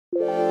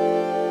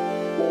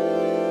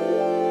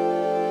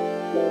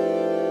Hi,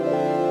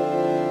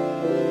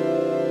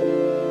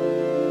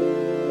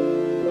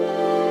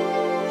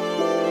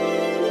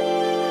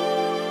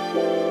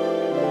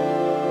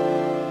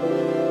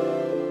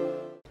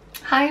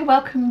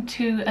 welcome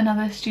to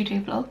another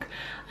studio vlog.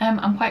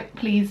 I'm quite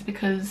pleased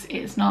because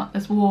it's not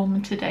as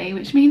warm today,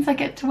 which means I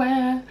get to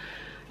wear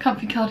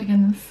comfy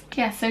cardigans.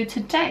 Yeah, so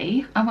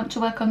today I want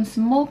to work on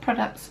some more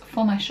products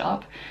for my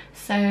shop.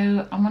 So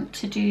I want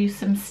to do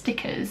some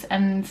stickers,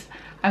 and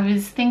I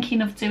was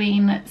thinking of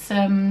doing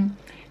some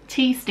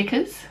tea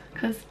stickers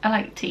because I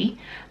like tea,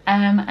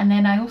 and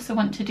then I also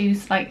want to do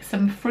like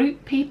some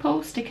fruit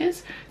people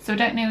stickers. So I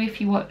don't know if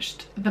you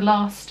watched the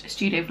last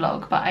studio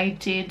vlog, but I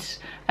did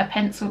a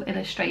pencil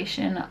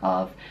illustration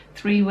of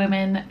 3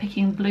 women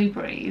picking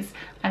blueberries,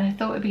 and I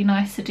thought it'd be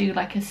nice to do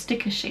like a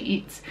sticker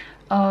sheet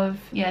of,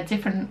 yeah,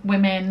 different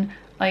women,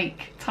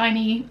 like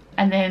tiny,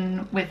 and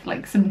then with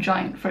like some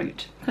giant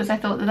fruit, because I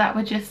thought that that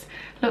would just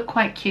look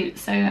quite cute.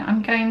 So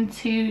I'm going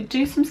to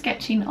do some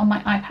sketching on my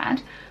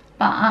iPad,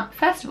 but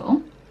first of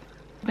all,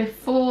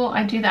 before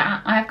I do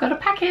that, I've got a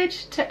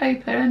package to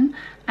open,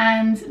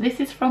 and this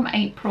is from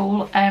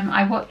April.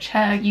 I watch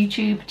her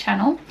YouTube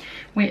channel,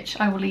 which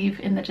I will leave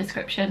in the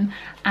description,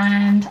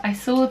 and I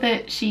saw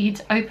that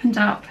she'd opened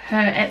up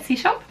her Etsy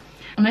shop,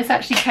 and this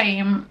actually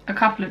came a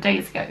couple of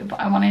days ago, but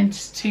I wanted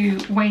to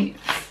wait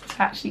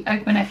to actually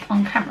open it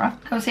on camera.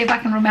 I'll see if I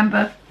can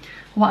remember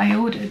what I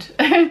ordered.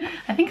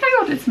 I think I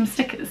ordered some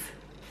stickers.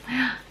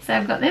 So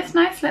I've got this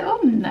nice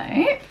little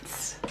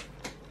note.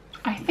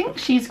 I think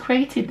she's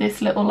created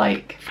this little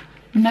like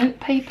note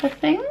paper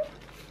thing,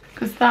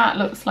 because that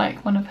looks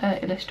like one of her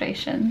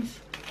illustrations.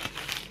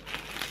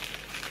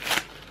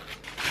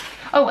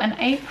 Oh, and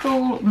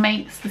April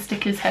makes the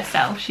stickers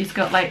herself. She's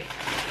got like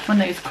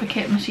one of those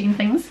Cricut machine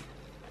things.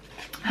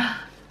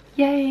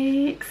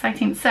 Yay,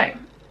 exciting. So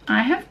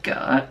I have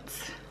got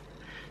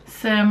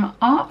some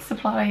art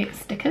supply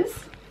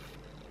stickers.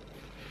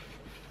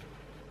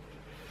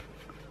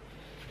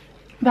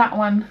 That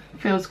one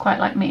feels quite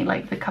like me,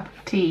 like the cup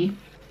of tea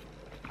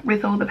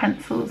with all the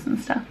pencils and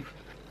stuff.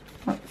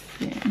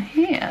 What's in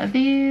here?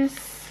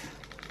 These.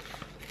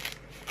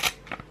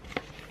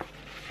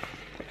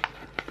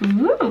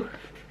 Ooh.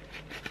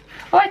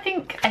 Oh, I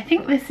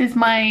think this is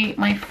my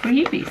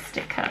freebie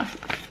sticker.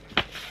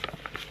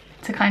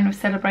 To kind of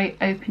celebrate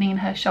opening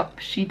her shop,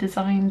 she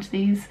designed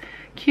these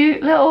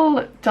cute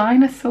little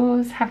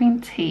dinosaurs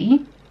having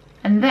tea.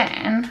 And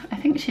then I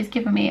think she's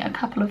given me a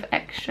couple of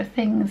extra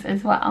things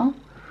as well.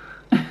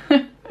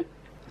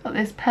 Got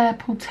this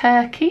purple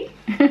turkey.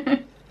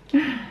 A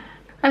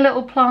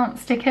little plant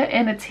sticker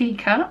in a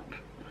teacup.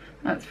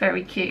 That's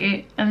very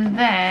cute. And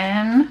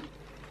then,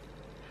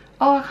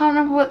 oh, I can't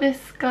remember what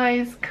this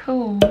guy's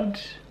called.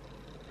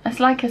 It's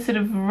like a sort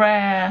of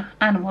rare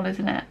animal,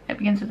 isn't it? It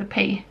begins with a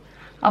P.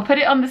 I'll put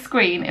it on the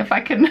screen if I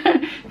can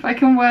if I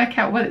can work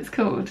out what it's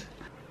called.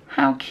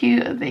 How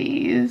cute are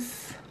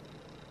these?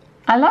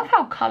 I love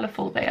how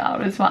colourful they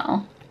are as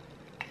well.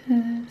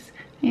 Because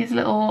these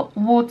little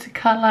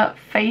watercolour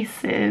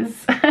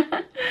faces.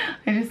 I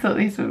just thought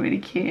these were really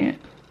cute.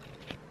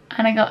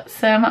 And I got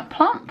some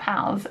plant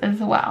pals as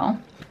well.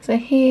 So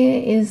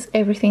here is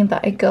everything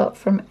that I got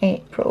from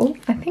April.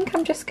 I think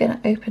I'm just going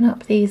to open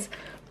up these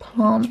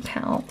plant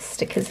pal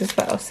stickers as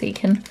well so you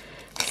can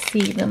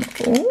see them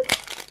all.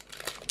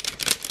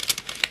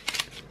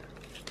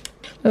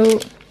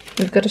 Oh,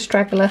 we've got a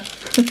straggler.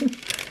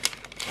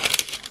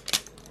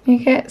 You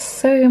get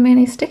so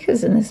many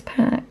stickers in this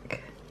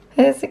pack.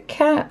 There's a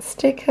cat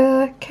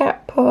sticker,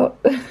 cat pot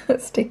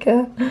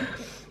sticker.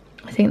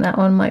 I think that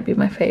one might be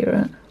my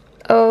favourite.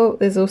 Oh,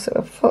 there's also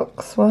a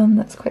fox one.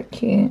 That's quite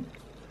cute.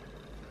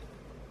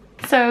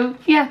 So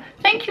yeah,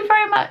 thank you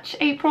very much,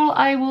 April.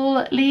 I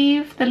will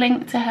leave the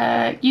link to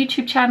her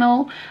YouTube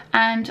channel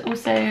and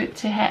also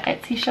to her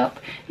Etsy shop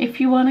if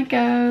you want to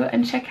go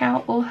and check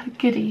out all her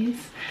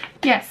goodies.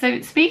 Yeah,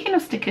 so speaking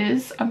of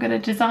stickers, I'm going to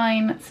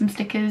design some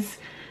stickers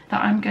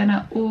that I'm going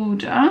to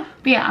order.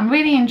 But yeah, I'm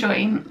really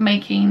enjoying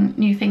making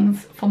new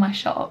things for my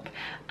shop,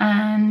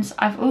 and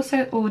I've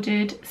also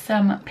ordered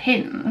some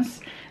pins.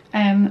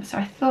 So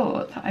I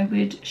thought that I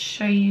would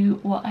show you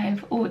what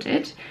I've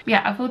ordered.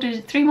 Yeah, I've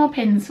ordered 3 more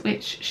pins,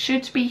 which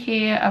should be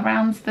here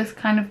around this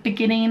kind of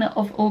beginning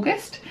of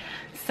August.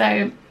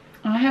 So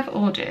I have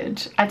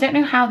ordered, I don't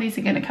know how these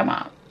are going to come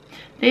out.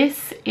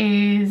 This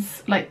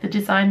is like the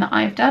design that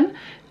I've done.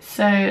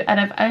 So, and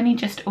I've only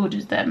just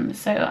ordered them,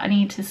 so I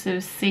need to sort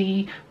of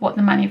see what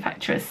the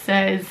manufacturer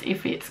says,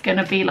 if it's going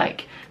to be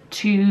like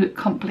too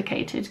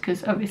complicated,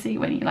 because obviously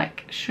when you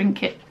like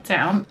shrink it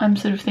down, I'm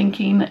sort of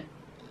thinking,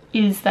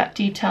 is that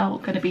detail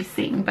going to be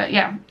seen? But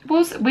yeah,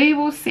 we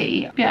will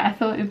see. Yeah, I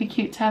thought it would be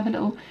cute to have a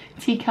little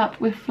teacup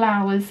with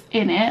flowers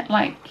in it,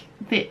 like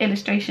the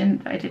illustration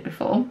that I did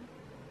before.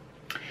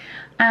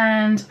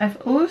 And I've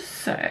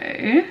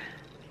also,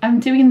 I'm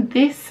doing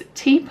this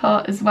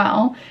teapot as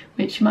well,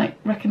 which you might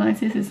recognise.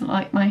 This is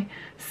like my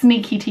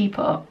sneaky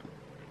teapot.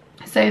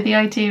 So the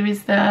idea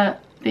is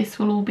that this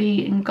will all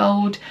be in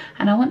gold,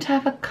 and I want to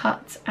have a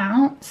cut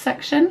out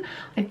section.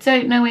 I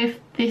don't know if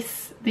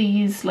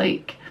these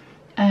like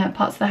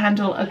parts of the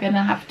handle are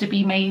gonna have to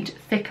be made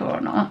thicker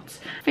or not.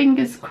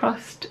 Fingers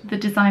crossed the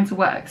designs will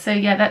work. So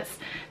yeah, that's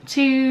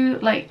 2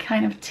 like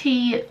kind of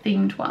tea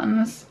themed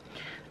ones.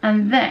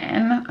 And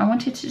then I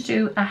wanted to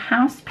do a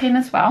house pin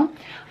as well.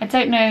 I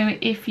don't know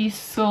if you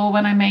saw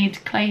when I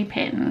made clay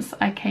pins,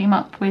 I came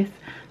up with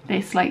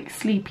this like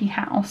sleepy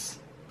house.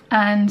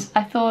 And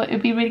I thought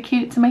it'd be really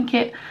cute to make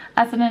it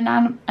as an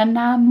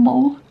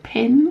enamel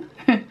pin.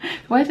 The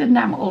word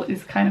enamel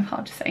is kind of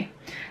hard to say.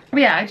 But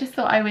yeah, I just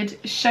thought I would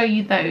show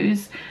you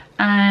those,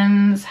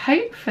 and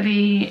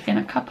hopefully in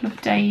a couple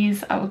of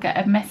days I will get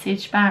a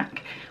message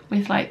back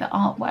with like the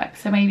artwork.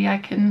 So maybe I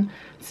can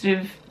sort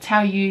of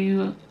tell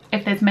you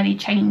if there's many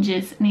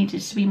changes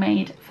needed to be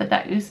made for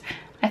those.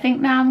 I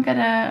think now I'm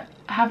gonna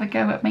have a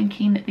go at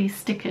making these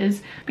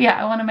stickers. But yeah,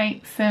 I want to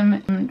make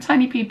some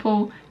tiny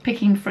people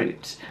picking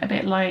fruit, a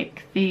bit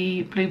like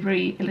the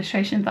blueberry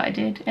illustration that I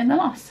did in the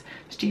last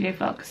studio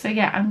vlog. So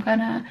yeah, I'm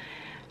gonna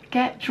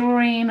get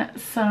drawing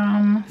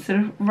some sort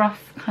of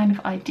rough kind of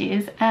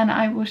ideas, and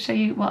I will show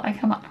you what I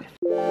come up with.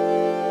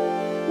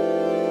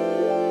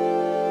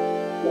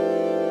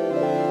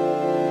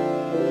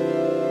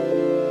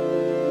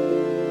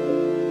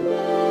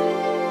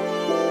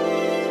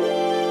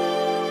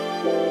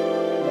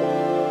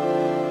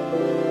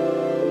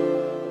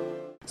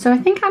 So I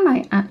think I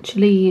might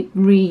actually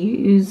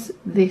reuse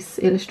this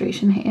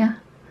illustration here,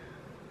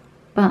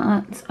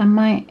 but I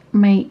might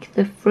make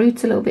the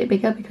fruit a little bit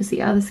bigger because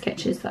the other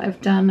sketches that I've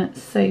done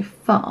so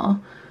far,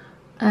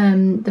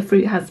 the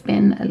fruit has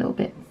been a little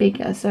bit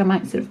bigger, so I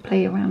might sort of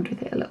play around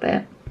with it a little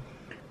bit.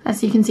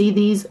 As you can see,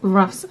 these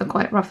roughs are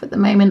quite rough at the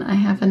moment. I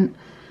haven't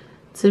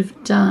sort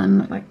of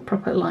done like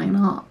proper line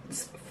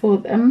arts for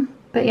them,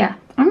 but yeah,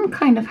 I'm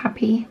kind of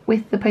happy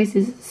with the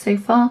poses so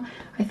far.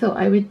 I thought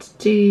I would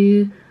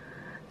do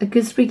a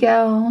gooseberry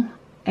girl,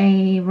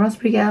 a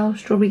raspberry girl,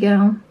 strawberry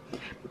girl.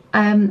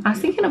 I was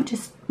thinking of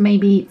just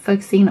maybe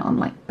focusing on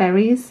like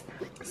berries.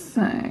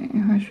 So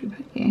where should we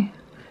put you?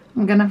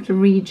 I'm gonna have to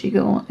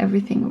rejiggle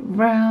everything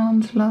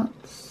around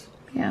lots.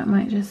 Yeah, I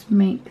might just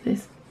make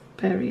this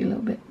berry a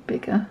little bit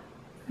bigger.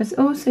 I was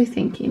also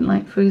thinking,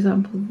 like, for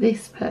example,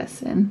 this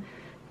person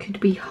could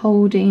be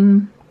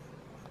holding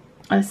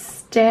a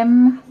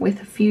stem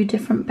with a few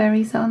different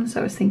berries on.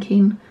 So I was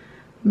thinking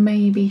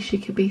maybe she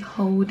could be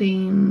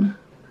holding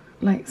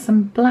like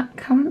some black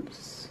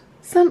currants,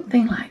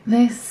 something like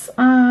this.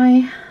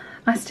 I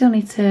still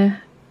need to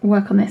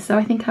work on this, so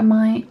I think I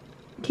might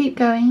keep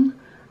going,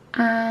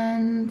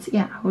 and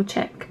yeah, I will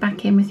check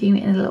back in with you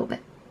in a little bit.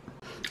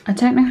 I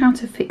don't know how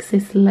to fix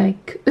this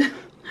leg.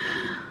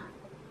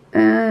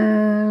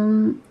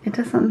 It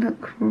doesn't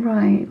look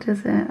right,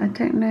 does it? I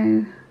don't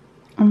know.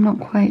 I'm not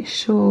quite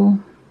sure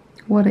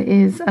what it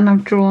is, and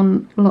I've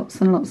drawn lots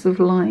and lots of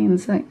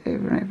lines like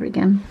over and over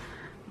again,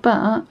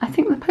 but I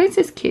think the pose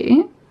is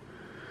cute.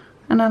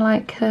 And I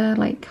like her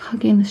like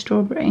hugging the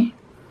strawberry.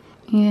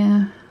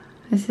 Yeah,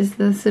 this is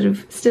the sort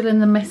of still in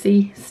the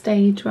messy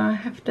stage where I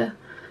have to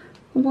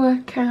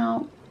work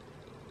out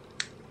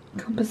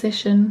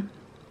composition.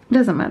 It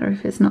doesn't matter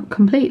if it's not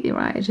completely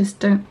right, I just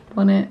don't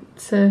want it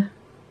to,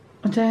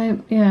 I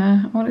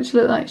want it to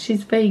look like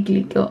she's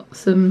vaguely got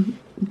some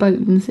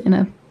bones in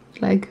her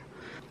leg.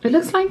 It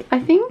looks like, I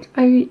think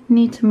I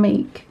need to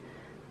make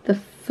the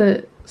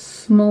foot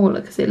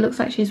smaller because it looks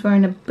like she's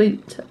wearing a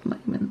boot at the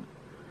moment.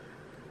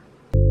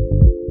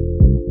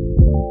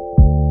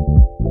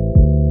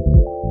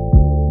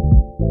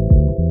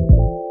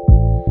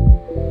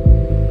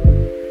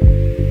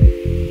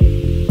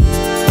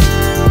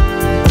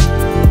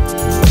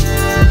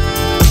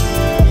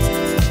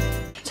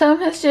 Tom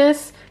has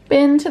just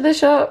been to the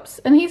shops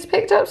and he's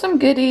picked up some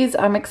goodies.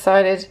 I'm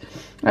excited.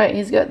 Right,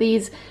 he's got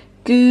these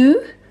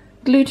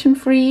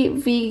gluten-free,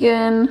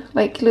 vegan,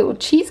 like little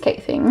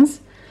cheesecake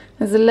things.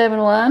 There's a lemon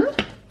one,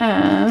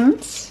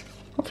 and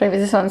what flavour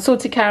is this one?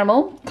 Salted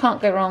caramel.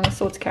 Can't go wrong with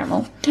salted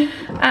caramel.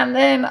 And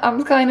then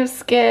I'm kind of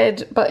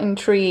scared but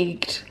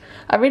intrigued.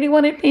 I really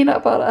wanted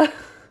peanut butter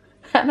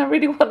and I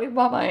really wanted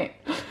Marmite.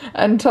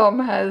 And Tom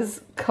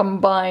has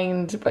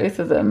combined both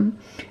of them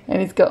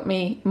and he's got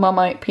me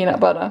Marmite peanut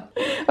butter.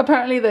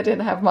 Apparently they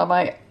didn't have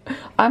Marmite.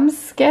 I'm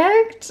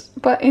scared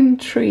but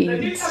intrigued. They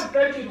did have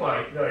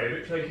Vegemite though,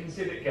 which I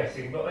considered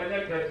guessing, but I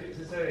don't know if it's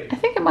the same. I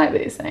think it might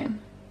be the same.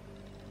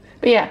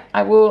 But yeah,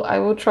 I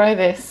will try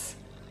this.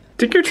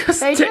 Did you just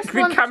stick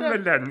the camera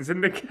lens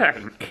in the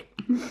cake?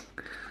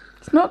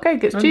 It's not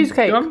cake, it's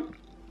cheesecake.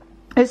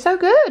 It's so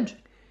good.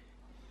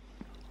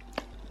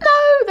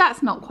 No,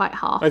 that's not quite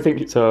half. I think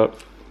it's up.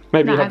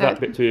 Maybe no, you have that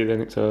bit to you,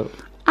 then it's up.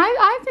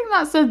 I think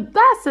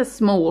that's a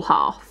small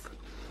half.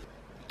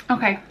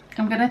 Okay,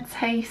 I'm gonna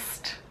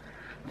taste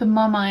the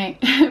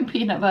Marmite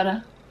peanut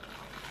butter.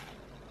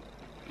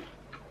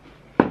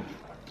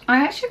 I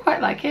actually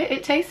quite like it.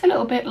 It tastes a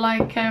little bit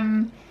like,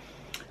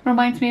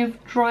 reminds me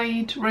of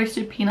dried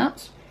roasted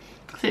peanuts.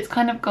 So it's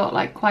kind of got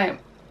like quite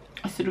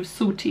a sort of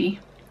salty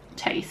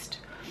taste.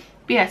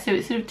 But yeah, so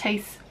it sort of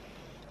tastes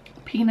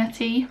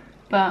peanutty,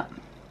 but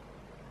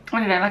I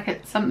don't know, like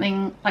it's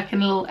something like a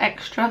little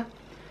extra.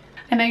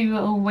 I know you were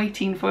all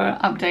waiting for an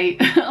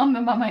update on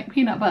the Marmite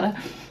peanut butter,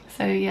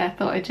 so yeah, I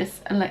thought I'd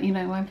just let you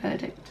know my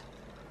verdict.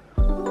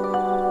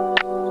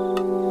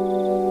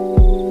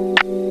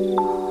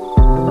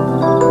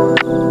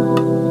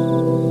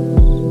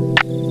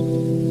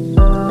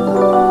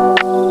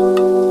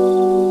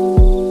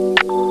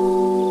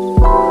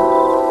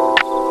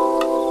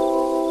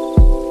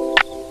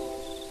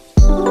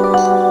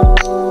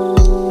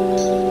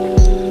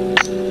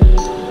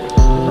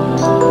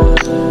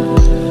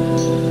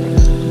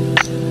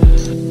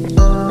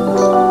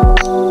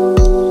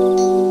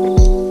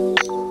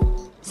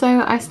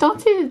 I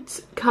started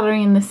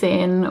colouring this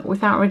in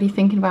without really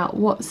thinking about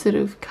what sort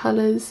of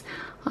colours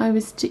I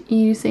was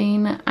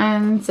using,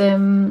 and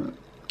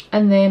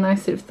then I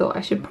sort of thought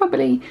I should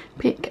probably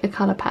pick a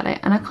colour palette,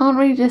 and I can't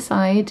really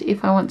decide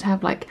if I want to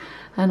have like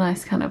a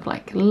nice kind of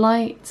like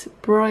light,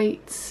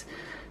 bright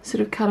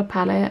sort of colour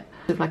palette,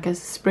 like a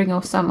spring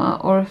or summer,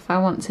 or if I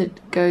want to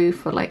go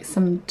for like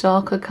some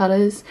darker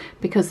colours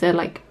because they're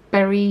like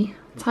berry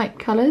type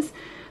colours.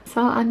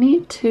 So I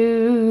need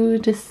to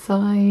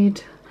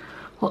decide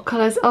what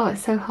colours. Oh,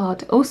 it's so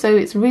hard. Also,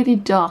 it's really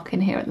dark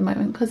in here at the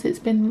moment because it's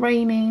been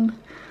raining.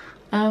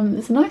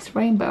 There's a nice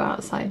rainbow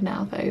outside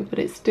now though, but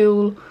it's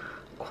still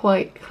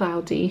quite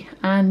cloudy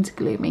and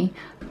gloomy.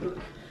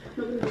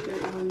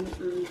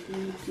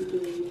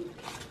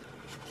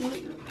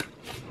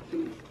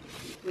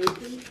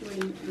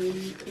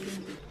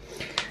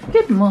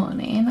 Good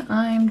morning.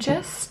 I'm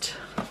just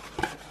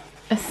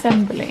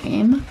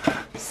assembling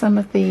some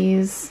of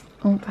these.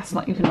 Oh, that's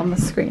not even on the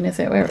screen, is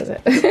it? Where is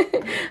it?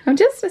 I'm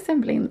just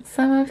assembling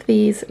some of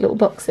these little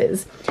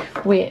boxes,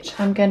 which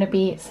I'm going to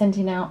be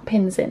sending out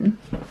pins in.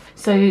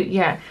 So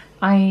yeah,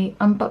 I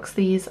unboxed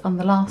these on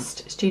the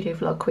last studio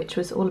vlog, which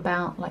was all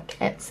about like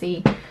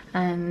Etsy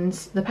and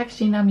the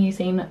packaging I'm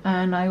using,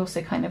 and I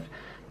also kind of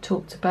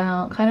talked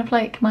about kind of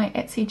like my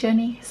Etsy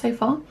journey so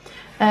far.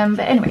 But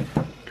anyway,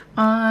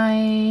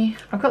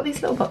 I've got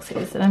these little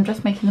boxes and I'm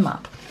just making them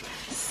up.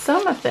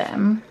 Some of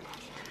them,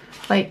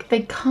 like,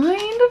 they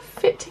kind of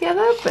fit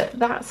together, but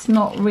that's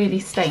not really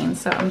stained,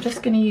 so I'm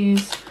just going to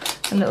use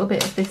a little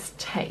bit of this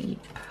tape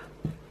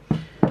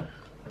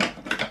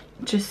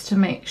just to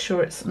make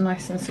sure it's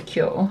nice and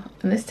secure.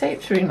 And this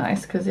tape's really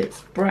nice because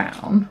it's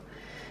brown,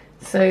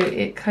 so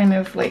it kind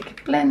of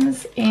like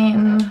blends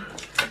in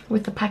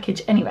with the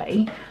package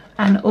anyway,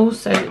 and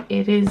also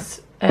it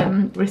is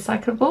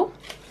recyclable,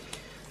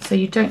 so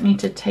you don't need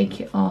to take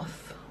it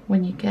off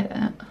when you get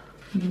it.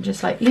 You can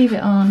just like leave it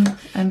on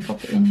and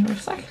pop it in your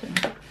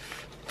recycling.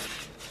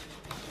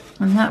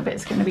 And that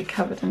bit's going to be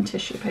covered in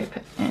tissue paper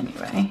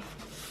anyway.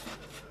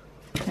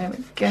 There we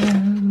go.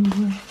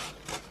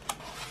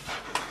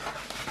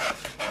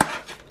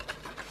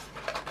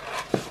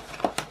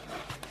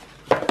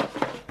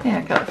 Yeah,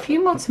 I've got a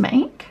few more to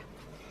make.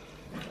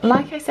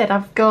 Like I said,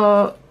 I've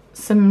got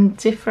some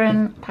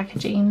different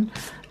packaging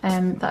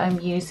that I'm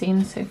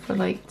using, so for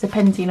like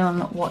depending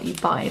on what you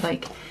buy,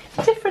 like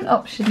different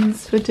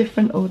options for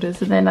different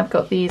orders. And then I've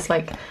got these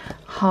like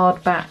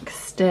hardback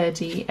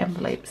sturdy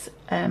envelopes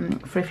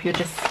for if you're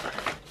just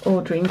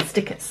ordering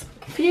stickers.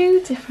 A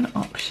few different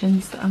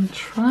options that I'm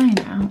trying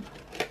out.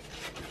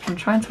 I'm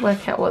trying to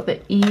work out what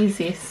the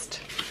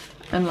easiest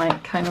and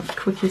like kind of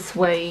quickest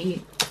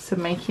way to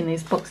making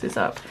these boxes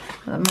up.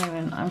 At the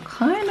moment I'm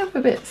kind of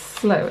a bit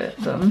slow at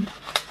them,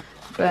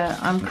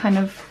 but I'm kind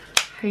of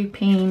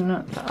hoping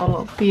that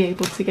I'll be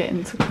able to get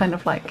into kind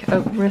of like a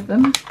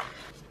rhythm.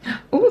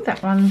 Oh,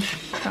 that one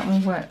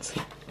worked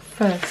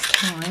first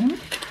time.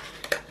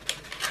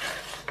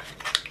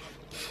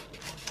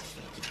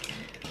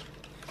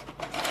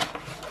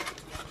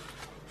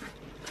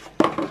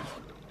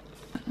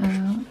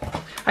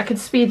 I could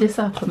speed this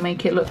up and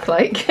make it look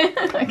like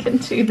I can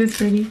do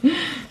this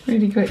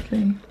really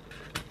quickly.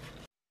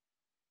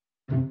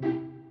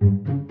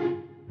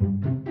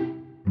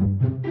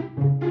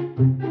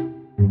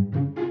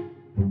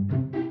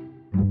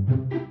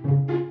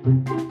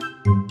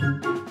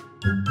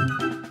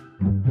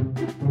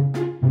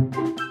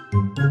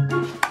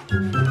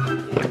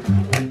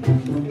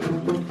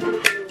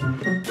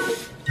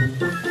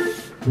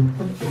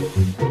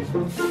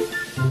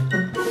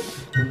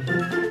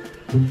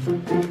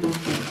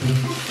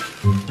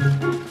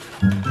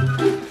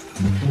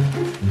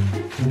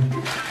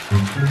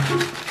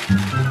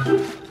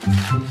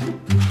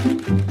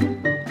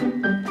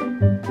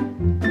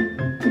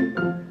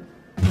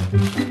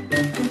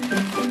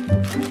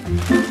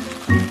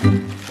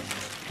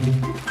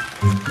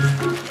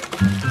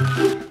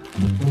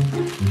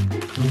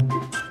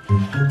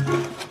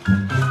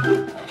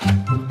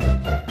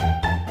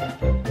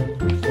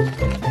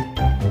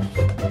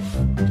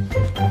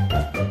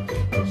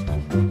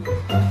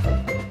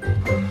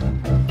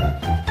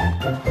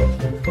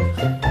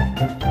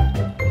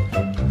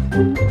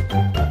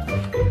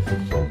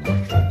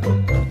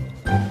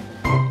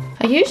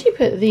 I usually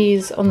put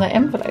these on the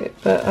envelope,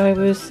 but I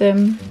was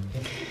thinking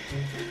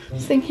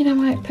I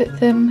might put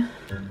them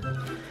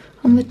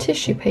on the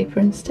tissue paper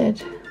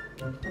instead.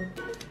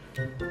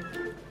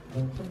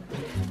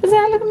 Does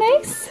that look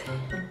nice?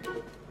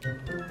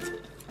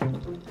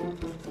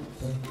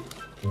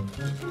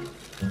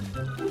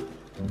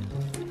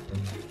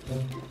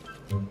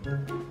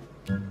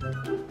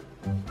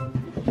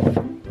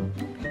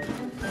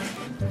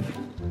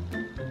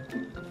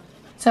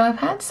 So I've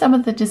had some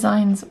of the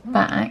designs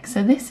back.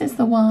 So this is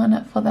the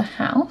one for the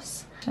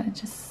house. Should I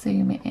just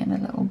zoom it in a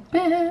little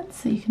bit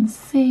so you can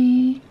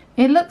see?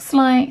 It looks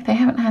like they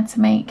haven't had to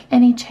make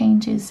any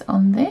changes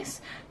on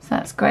this, so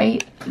that's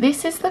great.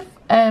 This is the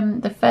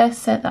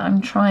first set that I'm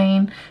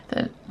trying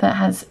that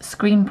has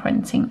screen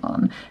printing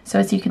on. So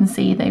as you can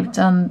see, they've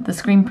done the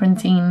screen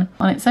printing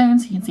on its own,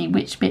 so you can see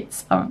which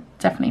bits are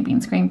definitely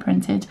being screen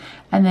printed.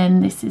 And then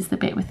this is the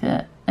bit with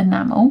the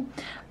enamel.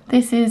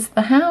 This is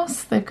the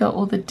house. They've got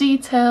all the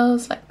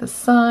details, like the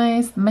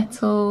size, the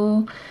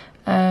metal,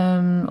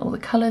 all the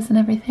colours and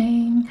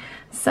everything.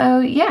 So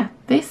yeah,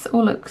 this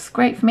all looks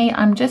great for me.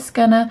 I'm just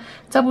gonna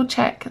double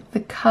check the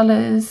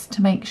colours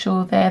to make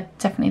sure they're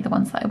definitely the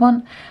ones that I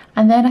want,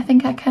 and then I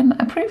think I can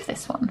approve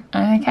this one.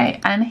 Okay,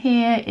 and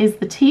here is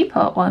the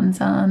teapot one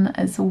done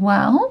as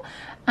well,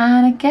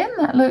 and again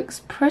that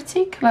looks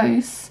pretty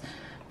close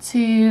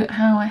to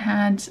how I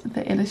had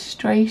the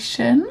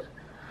illustration.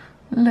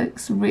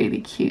 Looks really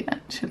cute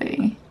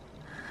actually.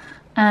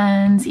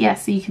 And yeah,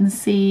 so you can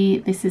see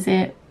this is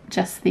it,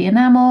 just the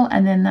enamel,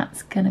 and then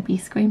that's going to be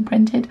screen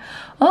printed.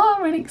 Oh,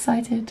 I'm really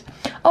excited.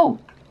 Oh,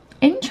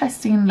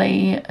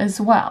 interestingly as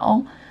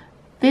well,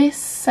 this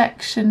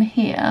section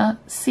here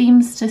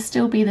seems to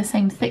still be the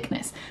same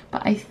thickness,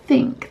 but I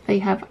think they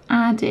have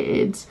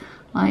added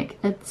like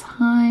a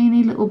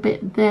tiny little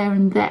bit there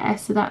and there,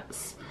 so that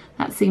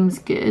seems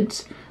good.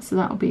 So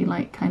that'll be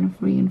like kind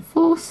of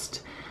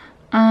reinforced,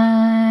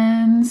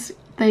 and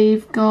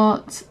they've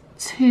got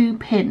 2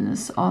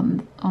 pins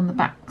on the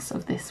backs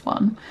of this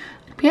one.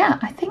 But yeah,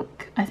 I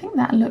think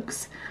that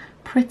looks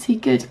pretty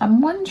good.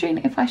 I'm wondering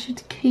if I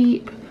should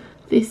keep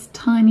this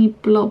tiny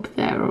blob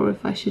there or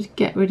if I should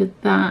get rid of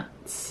that,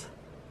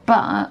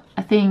 but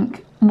I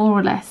think more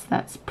or less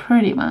that's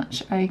pretty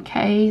much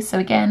okay. So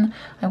again,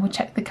 I will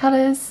check the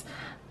colours,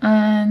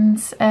 and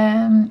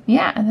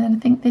yeah, and then I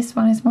think this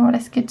one is more or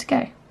less good to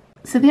go.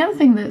 So the other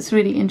thing that's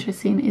really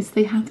interesting is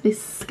they have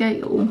this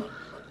scale,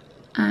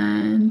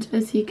 and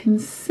as you can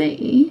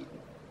see,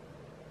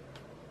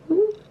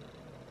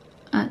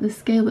 at the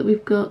scale that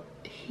we've got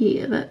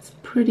here, that's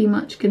pretty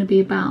much going to be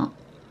about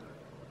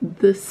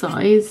the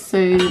size. So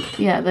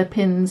yeah, the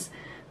pins,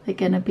 they're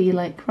going to be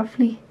like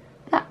roughly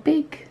that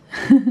big.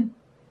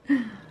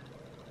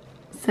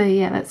 So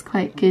yeah, that's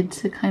quite good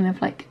to kind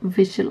of like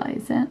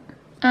visualize it.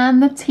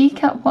 And the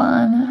teacup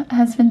one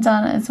has been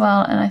done as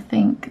well, and I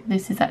think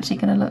this is actually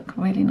going to look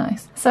really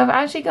nice. So I've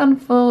actually gone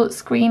for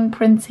screen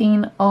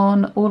printing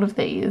on all of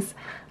these,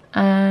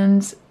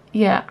 and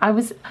yeah, I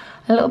was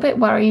a little bit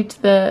worried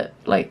that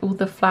like all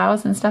the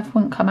flowers and stuff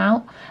wouldn't come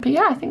out, but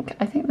yeah, I think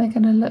they're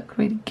going to look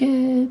really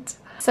good.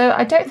 So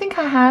I don't think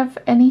I have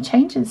any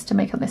changes to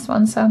make on this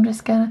one, so I'm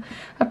just gonna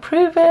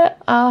approve it.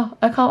 Oh,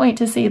 I can't wait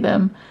to see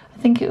them. I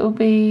think it will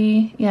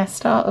be, yeah,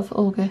 start of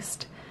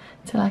August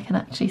till I can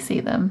actually see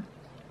them.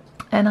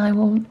 And I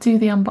will do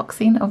the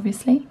unboxing,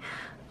 obviously,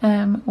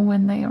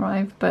 when they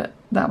arrive, but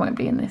that won't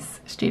be in this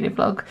studio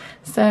vlog.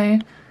 So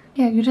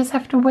yeah, you just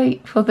have to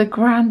wait for the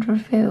grand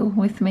reveal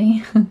with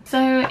me.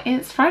 So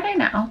it's Friday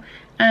now,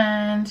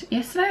 and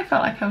yesterday I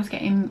felt like I was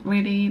getting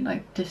really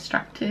like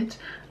distracted,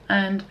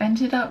 and I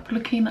ended up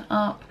looking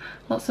up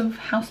lots of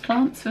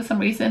houseplants for some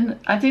reason.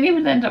 I didn't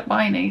even end up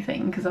buying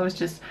anything because I was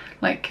just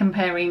like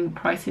comparing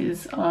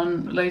prices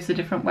on loads of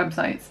different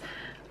websites,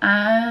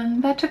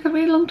 and that took a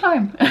really long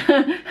time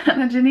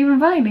and I didn't even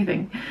buy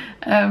anything.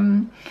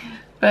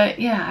 But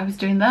yeah, I was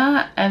doing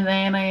that, and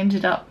then I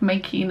ended up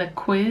making a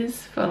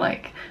quiz for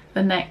like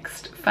the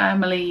next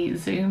family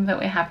Zoom that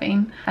we're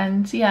having,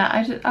 and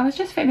yeah, I was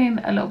just feeling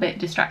a little bit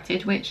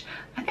distracted, which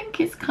I think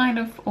is kind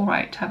of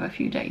alright to have a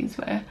few days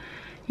where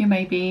you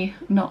may be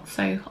not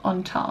so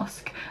on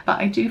task. But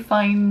I do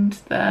find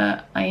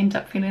that I end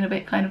up feeling a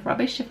bit kind of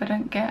rubbish if I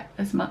don't get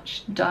as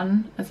much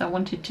done as I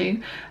wanted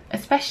to,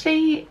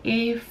 especially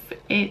if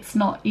it's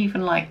not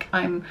even like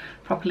I'm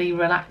properly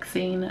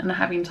relaxing and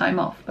having time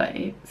off, but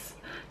it's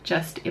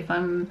just if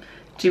I'm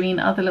doing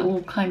other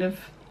little kind of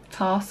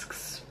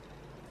tasks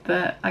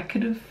that I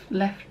could have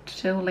left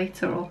till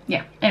later, or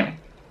yeah,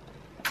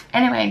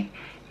 anyway,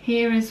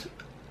 here is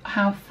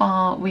how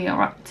far we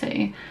are up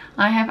to.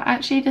 I have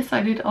actually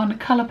decided on a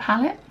colour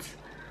palette.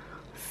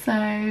 So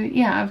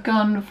yeah, I've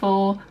gone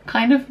for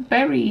kind of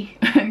berry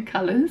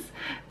colours,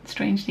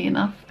 strangely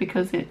enough,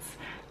 because it's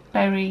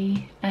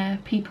berry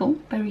people,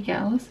 berry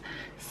girls.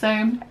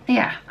 So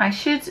yeah, I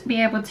should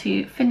be able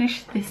to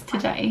finish this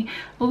today.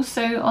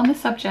 Also, on the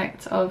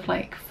subject of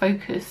like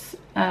focus,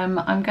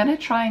 I'm gonna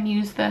try and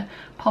use the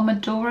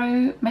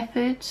Pomodoro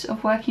method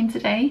of working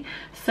today.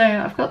 So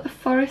I've got the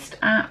Forest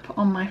app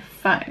on my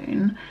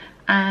phone,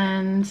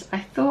 and I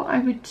thought I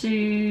would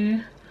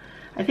do,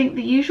 I think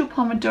the usual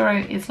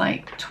Pomodoro is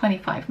like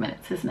 25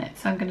 minutes, isn't it?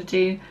 So I'm going to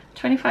do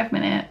 25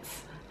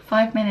 minutes,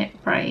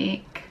 5-minute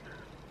break,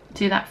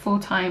 do that 4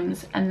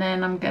 times, and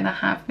then I'm going to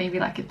have maybe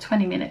like a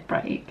 20-minute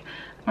break.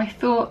 I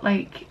thought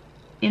like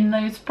in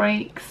those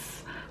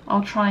breaks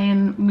I'll try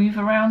and move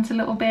around a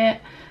little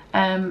bit,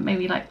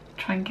 maybe like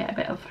try and get a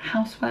bit of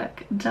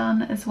housework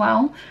done as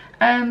well.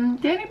 The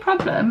only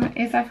problem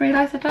is I've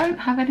realised I don't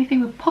have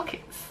anything with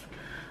pockets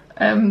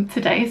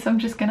today, so I'm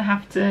just gonna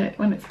have to,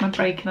 when it's my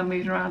break and I'm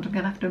moving around, I'm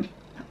gonna have to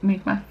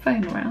move my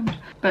phone around.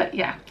 But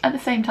yeah, at the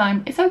same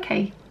time, it's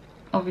okay.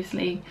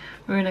 Obviously,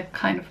 we're in a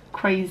kind of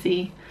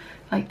crazy,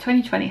 like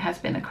 2020 has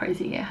been a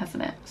crazy year,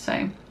 hasn't it?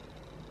 So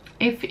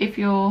if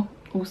you're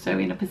also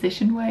in a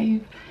position where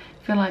you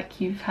feel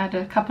like you've had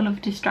a couple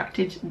of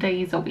distracted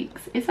days or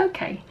weeks, it's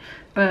okay.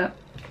 But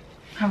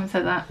having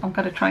said that, I'm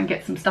gonna try and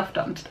get some stuff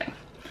done today.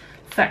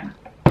 So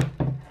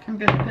I'm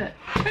gonna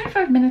put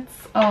 25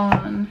 minutes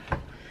on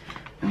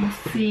and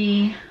we'll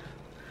see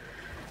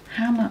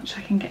how much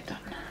I can get done.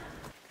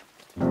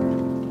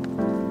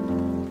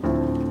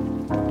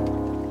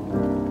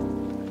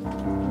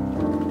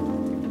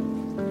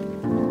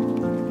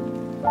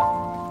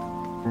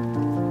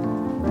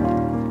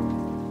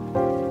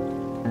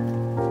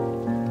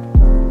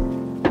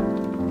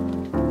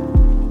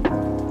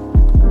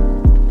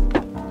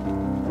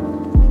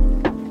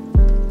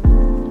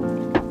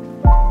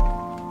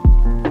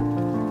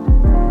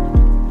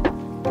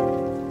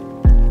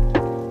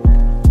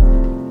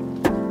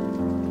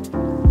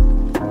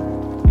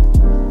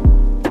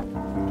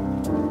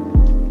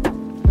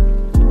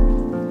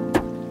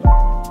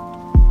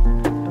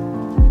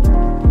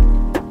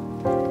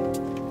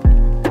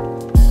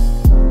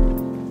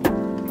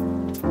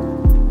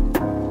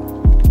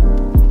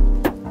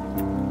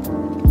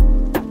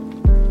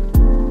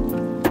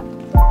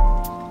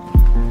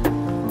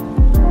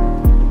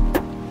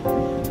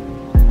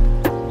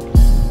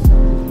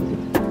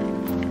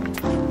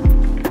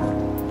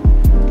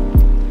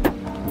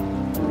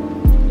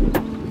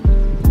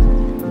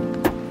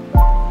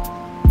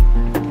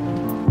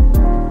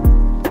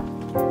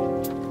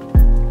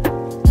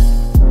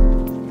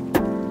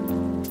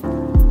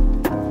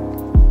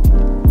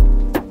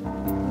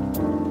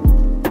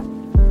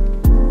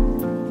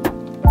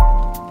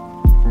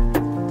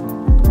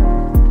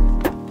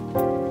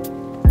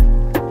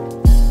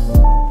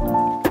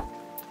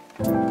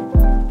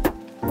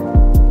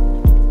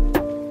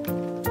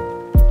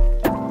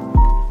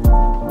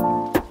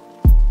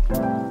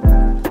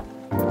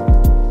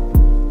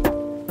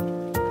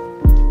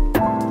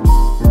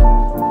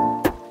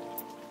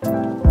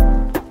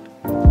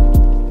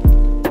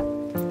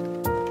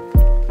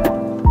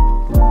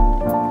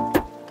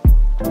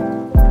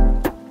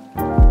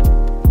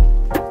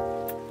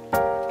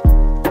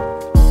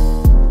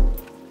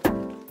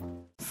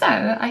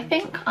 I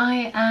think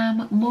I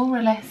am more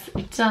or less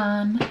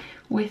done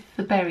with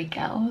the berry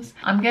girls.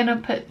 I'm gonna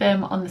put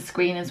them on the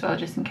screen as well,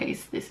 just in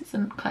case this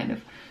isn't kind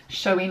of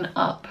showing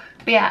up.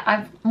 But yeah,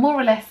 I've more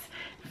or less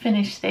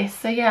finished this.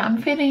 So yeah,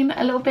 I'm feeling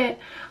a little bit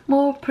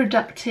more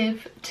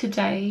productive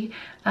today,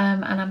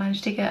 and I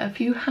managed to get a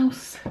few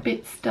house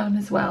bits done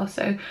as well.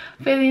 So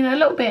feeling a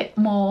little bit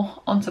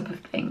more on top of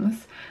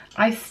things.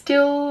 I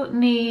still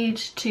need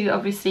to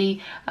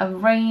obviously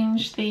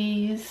arrange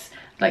these,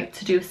 like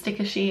to do a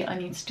sticker sheet. I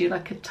need to do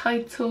like a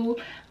title,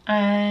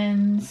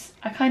 and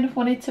I kind of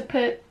wanted to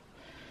put,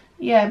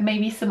 yeah,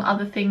 maybe some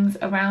other things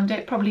around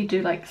it, probably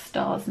do like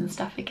stars and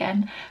stuff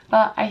again.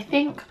 But I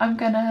think I'm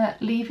gonna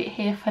leave it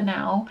here for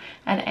now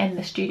and end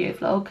the studio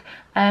vlog.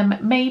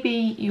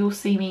 Maybe you'll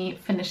see me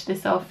finish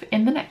this off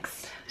in the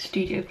next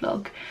studio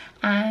vlog.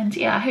 And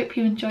yeah, I hope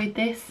you enjoyed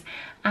this,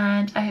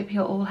 and I hope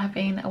you're all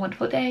having a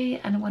wonderful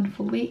day and a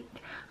wonderful week.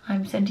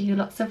 I'm sending you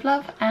lots of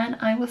love, and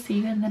I will see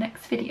you in the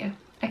next video.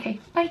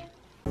 Okay, bye.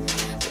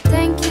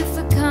 Thank you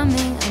for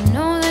coming. I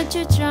know that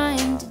you're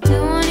trying to do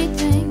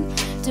anything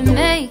to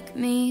make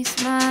me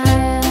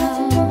smile.